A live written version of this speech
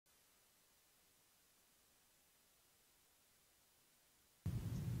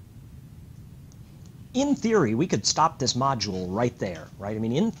in theory, we could stop this module right there, right? I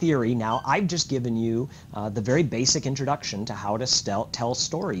mean, in theory, now I've just given you the very basic introduction to how to tell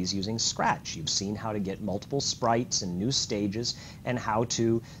stories using Scratch. You've seen how to get multiple sprites and new stages and how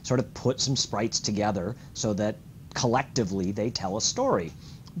to sort of put some sprites together so that collectively they tell a story.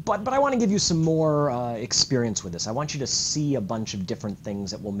 But I want to give you some more experience with this. I want you to see a bunch of different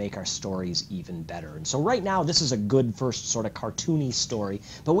things that will make our stories even better. And so right now, this is a good first sort of cartoony story,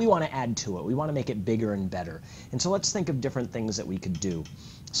 but we want to add to it. We want to make it bigger and better. And so let's think of different things that we could do.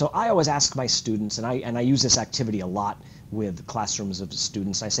 So I always ask my students, and I use this activity a lot with classrooms of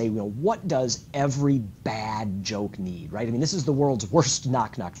students. I say, what does every bad joke need, right? I mean, this is the world's worst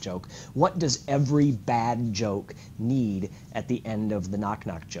knock-knock joke. What does every bad joke need at the end of the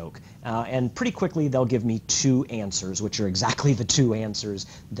knock-knock joke? And pretty quickly, they'll give me two answers, which are exactly the two answers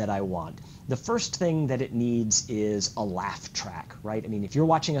that I want. The first thing that it needs is a laugh track, right? I mean, if you're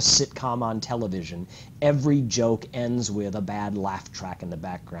watching a sitcom on television, every joke ends with a bad laugh track in the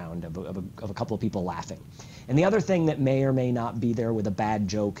background of a couple of people laughing. And the other thing that may or may not be there with a bad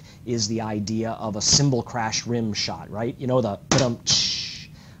joke is the idea of a cymbal crash rim shot, right? You know, the ba-dum-tsh.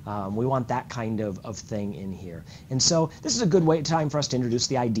 We want that kind of thing in here. And so this is a good time for us to introduce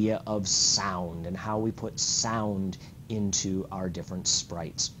the idea of sound and how we put sound into our different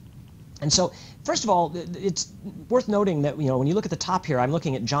sprites. And so, first of all, it's worth noting that, when you look at the top here, I'm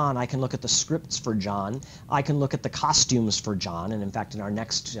looking at John. I can look at the scripts for John. I can look at the costumes for John. And in fact, in our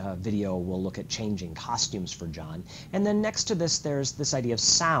next video, we'll look at changing costumes for John. And then next to this, there's this idea of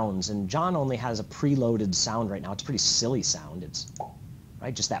sounds. And John only has a preloaded sound right now. It's a pretty silly sound. It's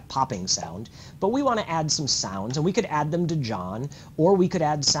right, just that popping sound. But we want to add some sounds, and we could add them to John, or we could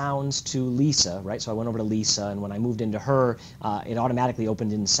add sounds to Lisa, right? So I went over to Lisa, and when I moved into her, it automatically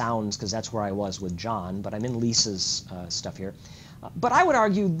opened in sounds, because that's where I was with John, but I'm in Lisa's stuff here. But I would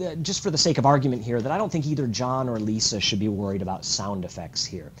argue that, just for the sake of argument here, that I don't think either John or Lisa should be worried about sound effects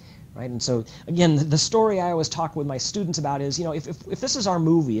here. Right? And so, again, the story I always talk with my students about is, if this is our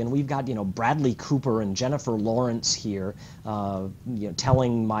movie and we've got, Bradley Cooper and Jennifer Lawrence here,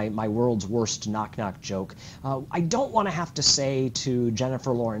 telling my world's worst knock-knock joke, I don't want to have to say to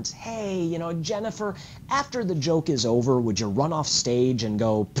Jennifer Lawrence, hey, Jennifer, after the joke is over, would you run off stage and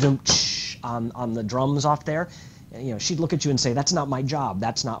go on the drums off there? She'd look at you and say, that's not my job.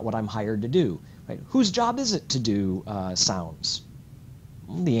 That's not what I'm hired to do. Right? Whose job is it to do sounds?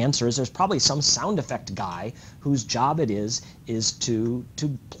 The answer is there's probably some sound effect guy whose job it is to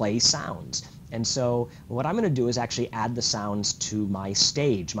play sounds. And so what I'm going to do is actually add the sounds to my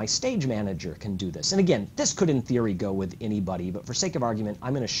stage. My stage manager can do this. And again, this could in theory go with anybody, but for sake of argument,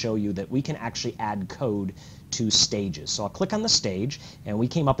 I'm going to show you that we can actually add code to stages. So I'll click on the stage, and we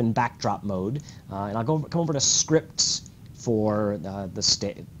came up in backdrop mode, and I'll come over to scripts for the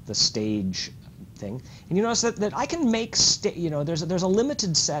stage thing. And you notice that I can make, there's a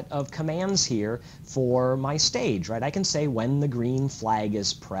limited set of commands here for my stage, right? I can say when the green flag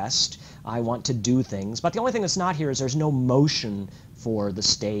is pressed, I want to do things. But the only thing that's not here is there's no motion for the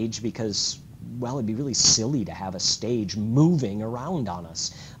stage because, well, it'd be really silly to have a stage moving around on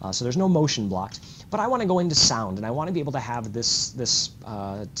us. So there's no motion blocks. But I want to go into sound, and I want to be able to have this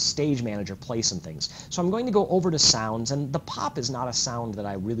stage manager play some things. So I'm going to go over to sounds, and the pop is not a sound that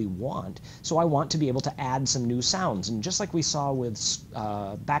I really want. So I want to be able to add some new sounds. And just like we saw with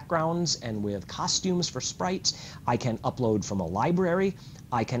backgrounds and with costumes for sprites, I can upload from a library.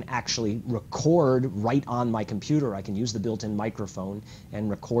 I can actually record right on my computer. I can use the built-in microphone and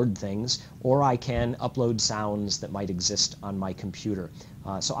record things, or I can upload sounds that might exist on my computer.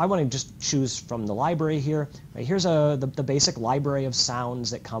 So I want to just choose from the library here. Right, here's the basic library of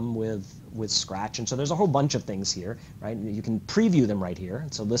sounds that come with Scratch, and so there's a whole bunch of things here. Right, you can preview them right here.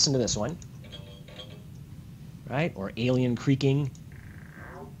 So listen to this one, right, or alien creaking.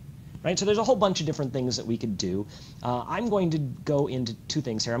 Right, so there's a whole bunch of different things that we could do. I'm going to go into two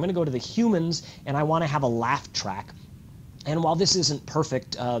things here. I'm going to go to the humans, and I want to have a laugh track. And while this isn't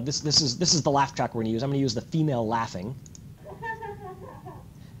perfect, this is the laugh track we're going to use. I'm going to use the female laughing.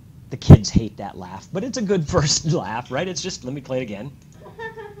 The kids hate that laugh, but it's a good first laugh, right? It's just, let me play it again.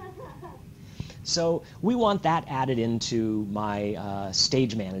 So we want that added into my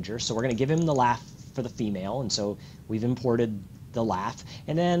stage manager. So we're going to give him the laugh for the female, and so we've imported the laugh.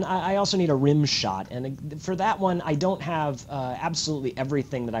 And then I also need a rim shot, and for that one I don't have absolutely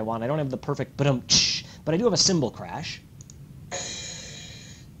everything that I want. I don't have the perfect ba-dum-tsh, but I do have a cymbal crash.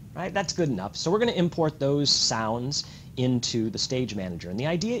 Right, that's good enough. So we're going to import those sounds into the stage manager, and the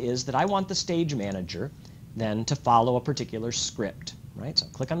idea is that I want the stage manager then to follow a particular script. Right, so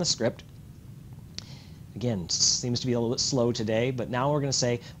click on the script. Again, seems to be a little bit slow today, but now we're going to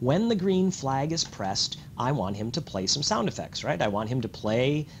say when the green flag is pressed, I want him to play some sound effects, right? I want him to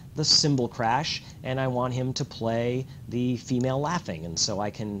play the cymbal crash, and I want him to play the female laughing. And so I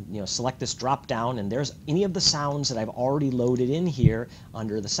can, select this drop down, and there's any of the sounds that I've already loaded in here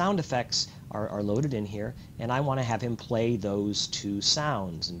under the sound effects are loaded in here, and I want to have him play those two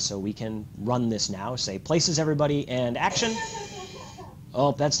sounds. And so we can run this now, say places everybody, and action.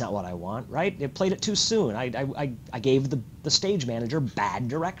 Oh, that's not what I want, right? It played it too soon. I gave the stage manager bad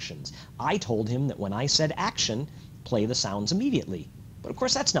directions. I told him that when I said action, play the sounds immediately. But of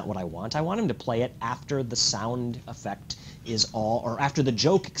course, that's not what I want. I want him to play it after the sound effect is all, or after the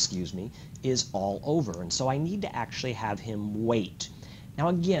joke, excuse me, is all over. And so I need to actually have him wait. Now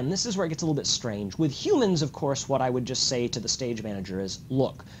again, this is where it gets a little bit strange. With humans, of course, what I would just say to the stage manager is,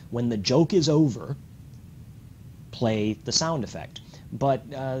 look, when the joke is over, play the sound effect. But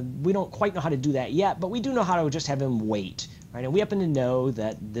we don't quite know how to do that yet, but we do know how to just have him wait. Right? And we happen to know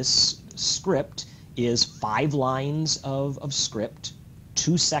that this script is 5 lines of script,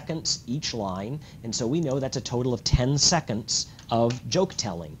 2 seconds each line, and so we know that's a total of 10 seconds of joke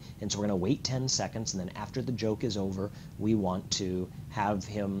telling. And so we're going to wait 10 seconds, and then after the joke is over, we want to have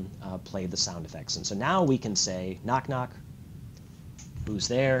him play the sound effects. And so now we can say, knock, knock, who's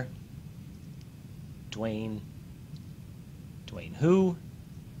there? Dwayne. Dwayne who?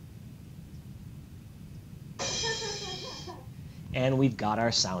 And we've got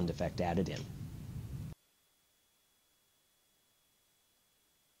our sound effect added in.